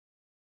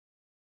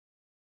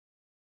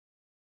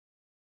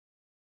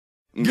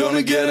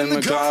Gonna get in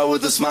the car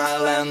with the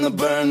smile and the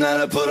burn that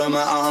I put on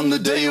my arm the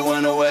day you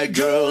went away,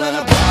 girl. And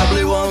I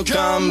probably won't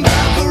come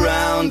back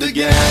around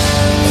again.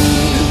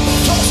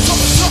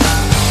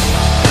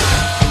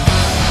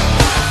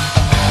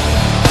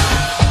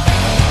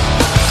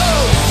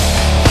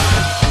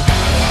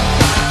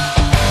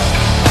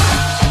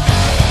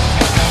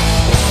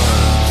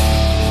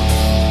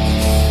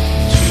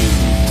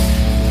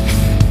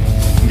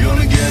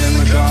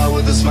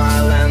 The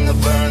smile and the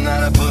burn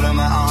that I put on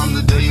my arm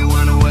the day you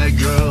went away,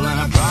 girl. And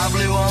I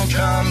probably won't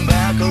come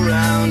back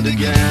around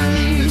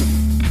again.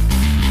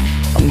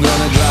 I'm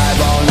gonna drive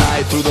all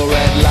night through the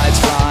red lights,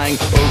 flying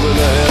over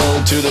the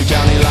hill to the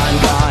county line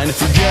blind,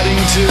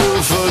 forgetting to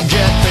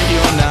forget that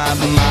you're not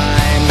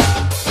mine.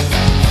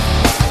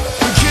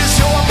 Kiss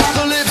your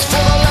apocalypse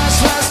for the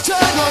last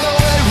time. Run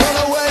away, run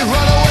away,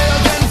 run away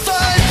again,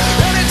 fine.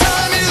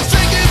 Anytime you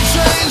think you've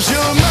changed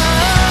your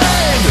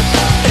mind,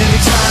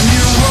 anytime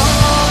you want,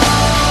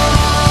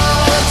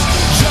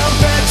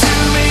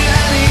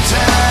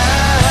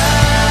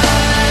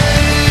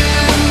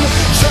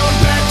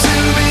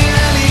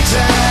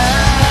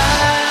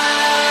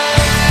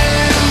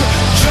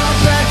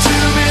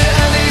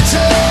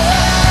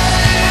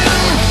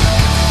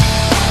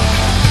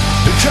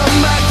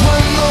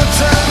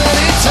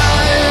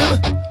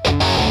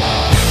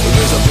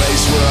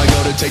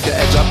 take the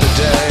edge off the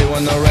day.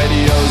 When the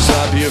radio's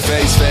up, your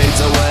face fades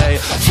away.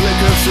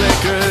 Flicker,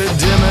 flicker,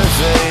 dimmer,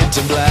 fade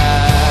to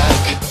black.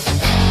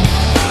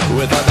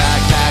 With a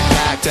backpack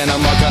packed and a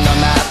mark on the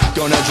map.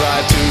 Gonna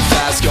drive too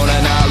fast,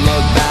 gonna not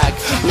look back.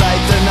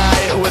 Light the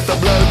night with a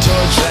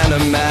blowtorch and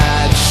a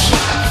match.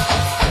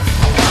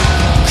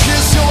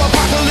 Kiss your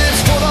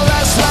apocalypse for the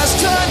last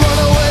time. Run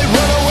away,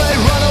 run away,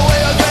 run away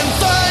again,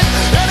 fine.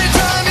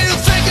 Anytime you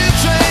think you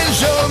change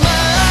your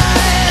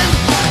mind,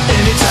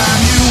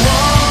 anytime you want,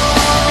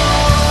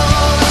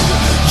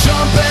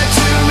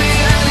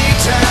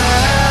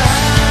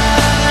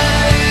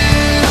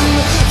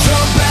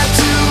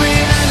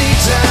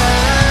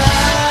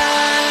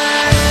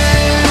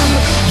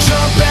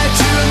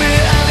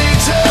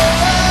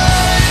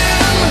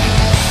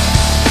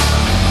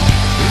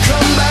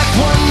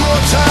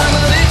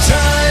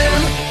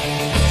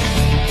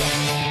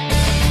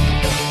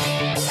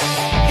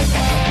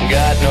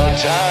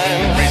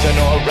 time, reason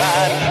or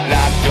rhyme,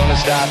 not gonna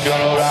stop,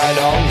 gonna ride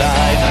all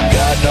night.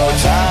 Got no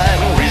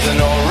time,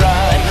 reason or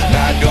rhyme,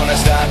 not gonna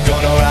stop,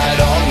 gonna ride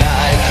all night.